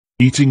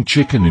Eating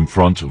chicken in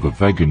front of a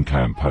vegan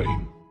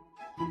campaign.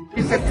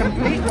 It's a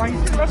complete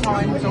waste of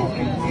time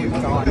talking to you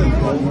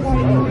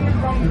guys.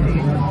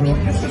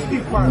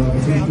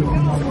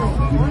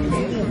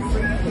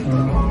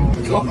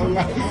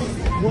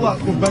 Well,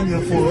 that's what bang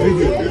you for a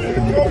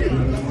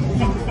video.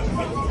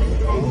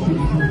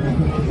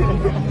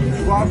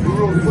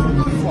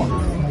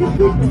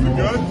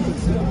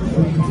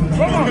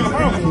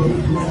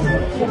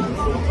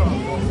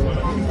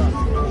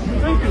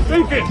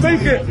 Take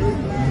it!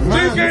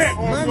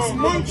 Man's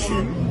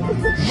munching.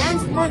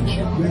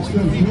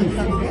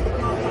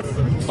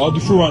 I'll do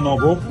through right now,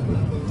 bro.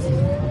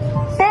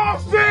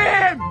 Boss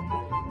him!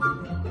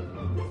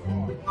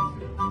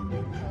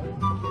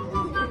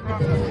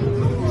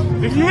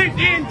 If you ain't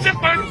eating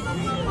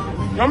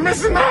chicken, you're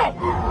missing out!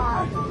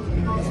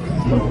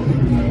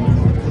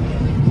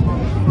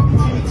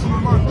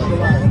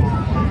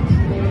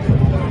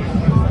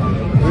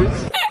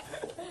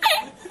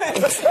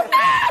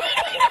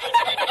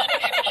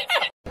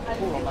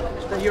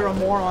 You're a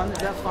moron, is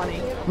that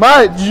funny?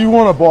 Mate, do you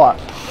want a bite?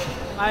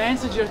 I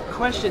answered your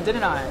question,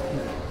 didn't I?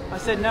 I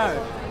said no.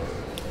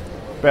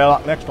 Better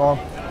luck next time.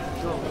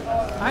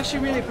 I actually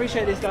really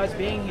appreciate these guys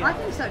being here. I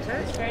think so too.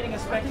 It's creating a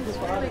spectacle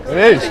for others. It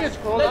is. I think it's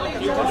cool. Yeah,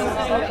 you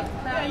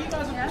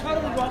guys are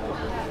totally welcome.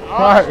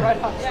 Right.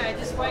 Yeah,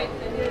 just wait.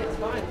 It's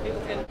fine.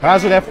 People can...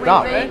 How's it effed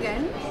up?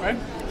 Vegan,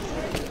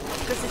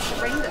 because it's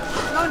horrendous.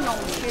 It's not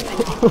normal human. If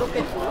you look at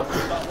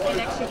it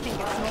and actually think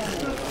it's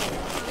normal.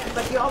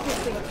 But you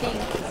obviously think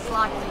it's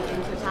slightly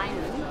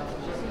entertaining.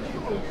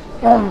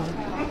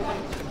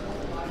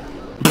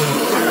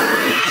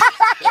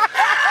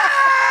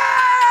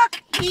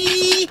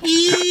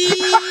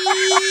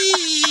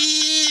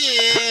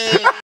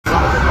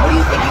 What do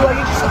you think you are?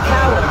 You're just a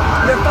coward.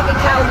 You're a fucking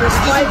coward. You're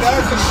a slime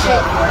piece of shit.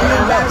 And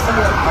you're embarrassing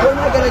me. What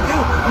am I gonna do?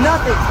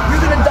 Nothing.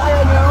 You're gonna die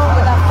on your own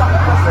with that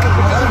fucking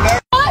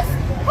frustrating.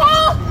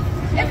 Oh,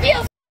 it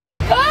feels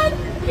good.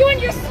 You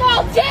and your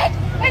small dick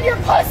and your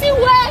pussy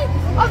way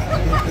of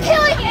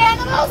killing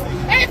animals,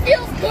 and it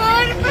feels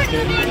good for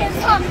the vegans.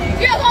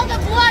 You have all the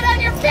blood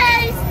on your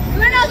face.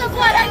 You have all the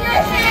blood on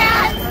your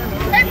hands.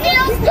 It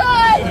feels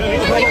good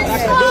with your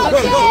small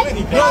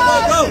dick.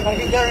 I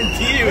can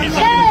guarantee you.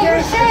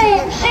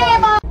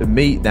 Shame on. The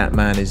meat that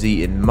man is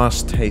eating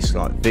must taste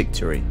like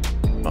victory.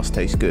 Must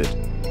taste good.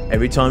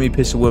 Every time you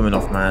piss a woman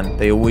off, man,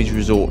 they always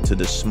resort to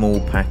the small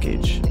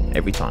package.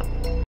 Every time.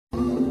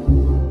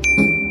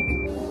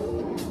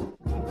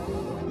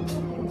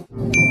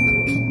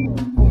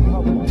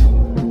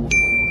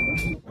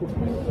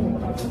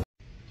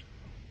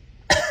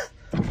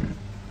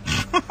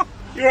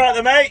 You right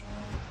there, mate?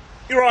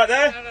 You right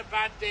there? Had a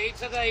bad day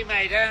today,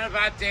 mate. Had a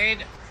bad day.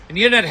 And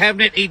you're not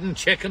having it eating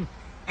chicken.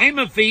 I'm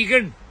a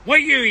vegan. Why are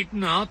you eating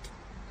that?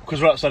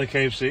 Because we're outside of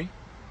KFC.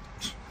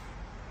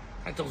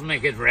 That doesn't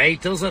make it right,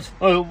 does it?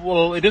 Oh,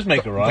 well, it does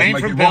make it right. I'm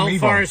from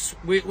Belfast.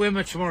 We're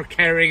much more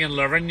caring and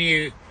loving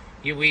you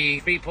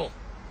wee people.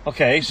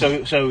 Okay,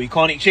 so you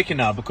can't eat chicken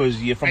now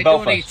because you're from I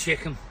Belfast. don't eat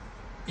chicken.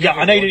 Yeah,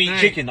 I know you don't eat No.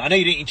 chicken. I know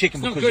you don't eat chicken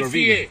It's not because good you're for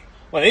vegan. you.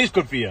 Well, it is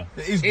good for you.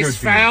 It is good It's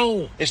for you.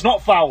 foul. It's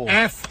not foul.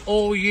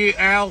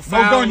 F-O-U-L. Foul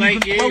Well done, you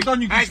like can- you. well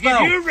done, you can I spell.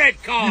 give you a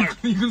red card.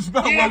 You can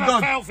spell Yeah, well but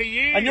done. foul for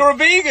you. And you're a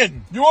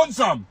vegan. You want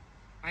some?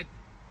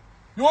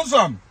 You want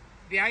some?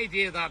 The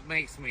idea that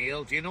makes me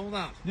ill. Do you know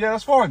that? Yeah,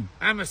 that's fine.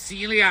 I'm a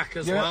celiac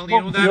as Yeah, well. You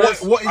know what- that what-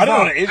 is? what is I don't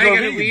know that? what it is. I you're got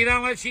a vegan. weed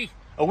allergy.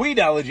 A weed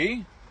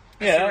allergy?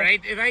 That's Yeah. all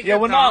right. If I get Yeah,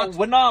 we're not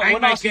I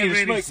might asking get you to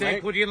really smoke, sick.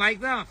 mate. Would you like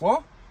that?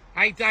 What?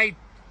 I died.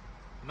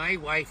 My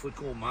wife would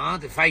go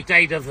mad if I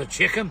died of a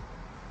chicken.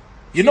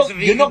 You're She's not a going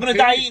to vegan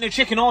die too. eating a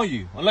chicken, are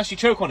you? Unless you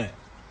choke on it.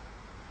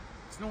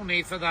 There's no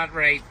need for that,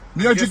 right?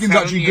 You know I'm just chicken's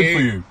telling actually good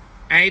for you.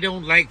 I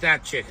don't like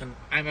that chicken.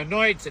 I'm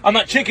annoyed today. And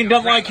that chicken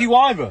don't like you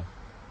either.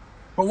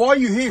 But why are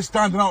you here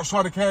standing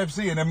outside of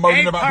KFC and then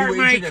moaning I about parked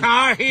people my eating chicken?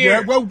 car here. Yeah,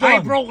 well done.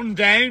 I've broken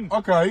down.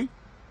 Okay.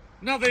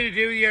 Nothing to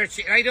do with your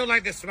chicken. I don't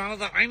like the smell of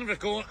that. I'm never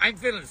going. I'm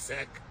feeling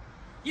sick.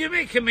 You're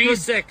making me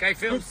sick. I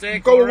feel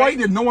sick. Go all away right?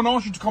 then. No one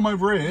asked you to come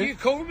over here. You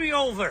called me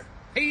over.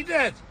 He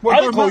did. Well, I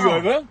it didn't don't call you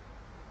matter. over.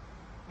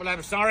 Well,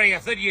 I'm sorry. I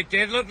thought you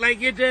did look like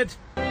you did.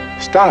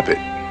 Stop it.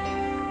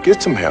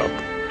 Get some help.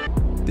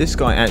 This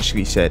guy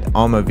actually said,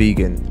 I'm a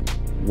vegan.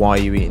 Why are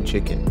you eating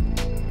chicken?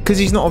 Because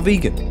he's not a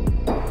vegan.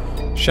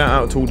 Shout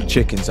out to all the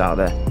chickens out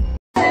there.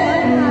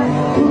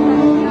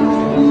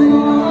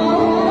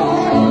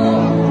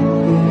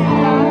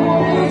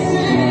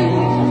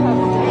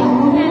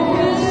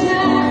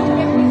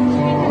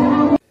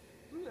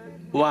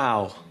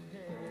 Wow.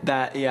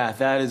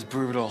 That is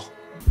brutal.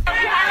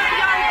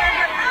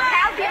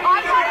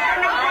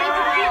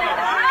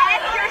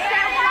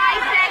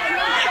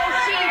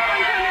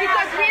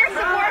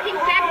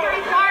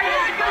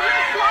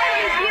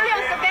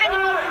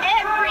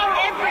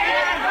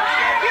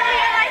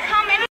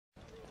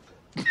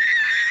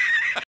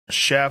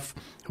 Chef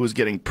who was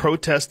getting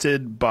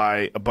protested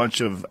by a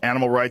bunch of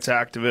animal rights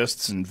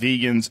activists and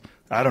vegans.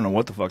 I don't know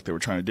what the fuck they were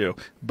trying to do,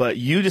 but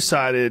you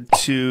decided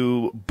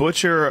to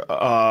butcher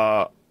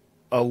a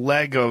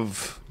leg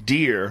of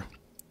deer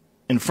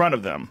in front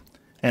of them,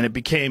 and it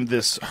became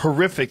this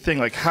horrific thing.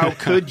 Like, how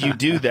could you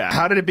do that?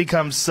 How did it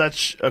become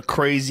such a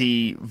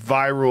crazy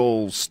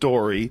viral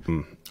story?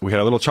 We had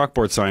a little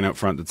chalkboard sign out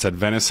front that said,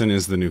 "Venison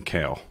is the new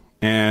kale."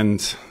 And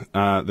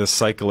this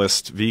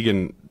cyclist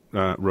vegan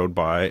rode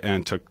by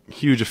and took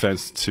huge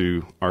offense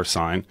to our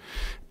sign.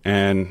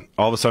 And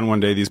all of a sudden one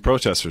day these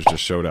protesters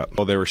just showed up.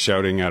 Well, they were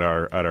shouting at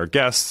our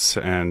guests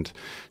and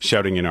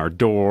shouting in our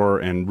door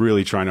and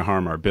really trying to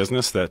harm our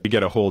business. That we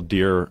get a whole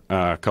deer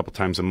a couple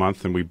times a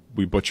month and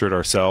we butcher it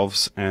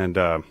ourselves. And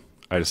I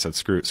just said,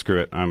 screw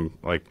it. I'm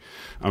going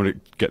to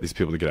get these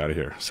people to get out of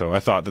here. So I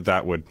thought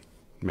that would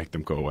make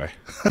them go away.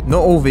 Not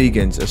all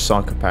vegans are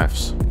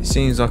psychopaths. It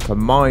seems like a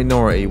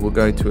minority will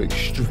go to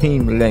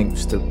extreme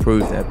lengths to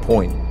prove their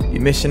point.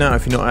 You're missing out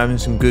if you're not having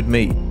some good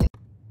meat.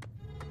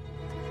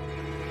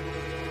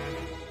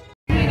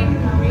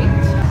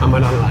 Am I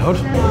not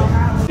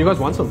allowed? You guys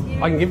want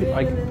some? I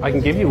can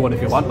give you one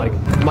if you want. Like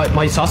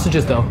my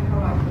sausages though.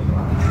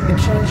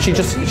 She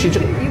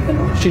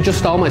just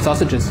stole my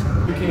sausages.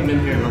 You came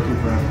in here looking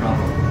for a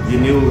problem. You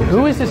knew.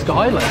 Who is this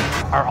guy? Like,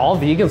 are all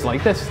vegans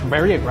like this?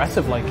 Very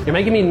aggressive. Like, you're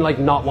making me like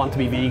not want to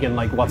be vegan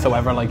like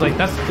whatsoever. Like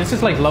this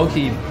is like low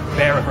key,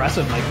 bare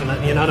aggressive. Like,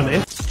 you know what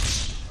I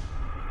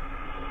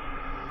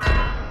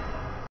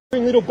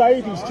mean? Little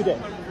babies to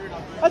death.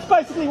 That's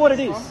basically what it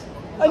is.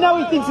 I know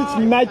he thinks it's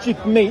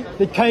magic meat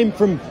that came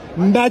from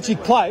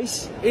Magic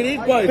Place. It is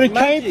both. But it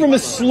came from a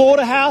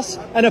slaughterhouse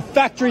and a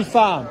factory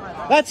farm.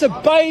 That's a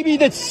baby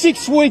that's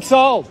 6 weeks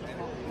old.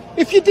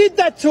 If you did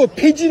that to a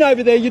pigeon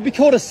over there, you'd be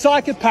called a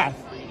psychopath.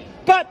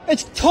 But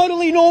it's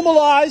totally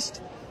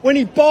normalised when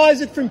he buys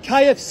it from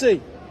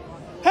KFC.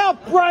 How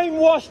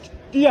brainwashed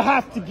do you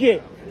have to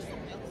get?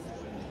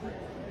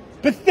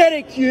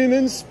 Pathetic,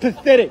 humans,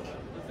 pathetic.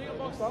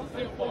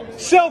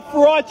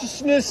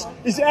 Self-righteousness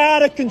is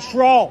out of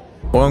control.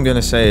 All I'm going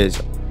to say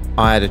is,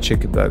 I had a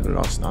chicken burger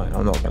last night,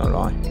 I'm not going to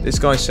lie. This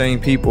guy's saying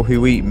people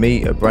who eat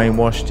meat are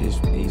brainwashed.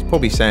 He's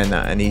probably saying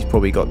that, and he's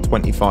probably got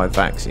 25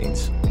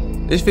 vaccines.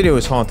 This video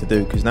is hard to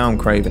do because now I'm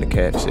craving a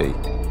KFC.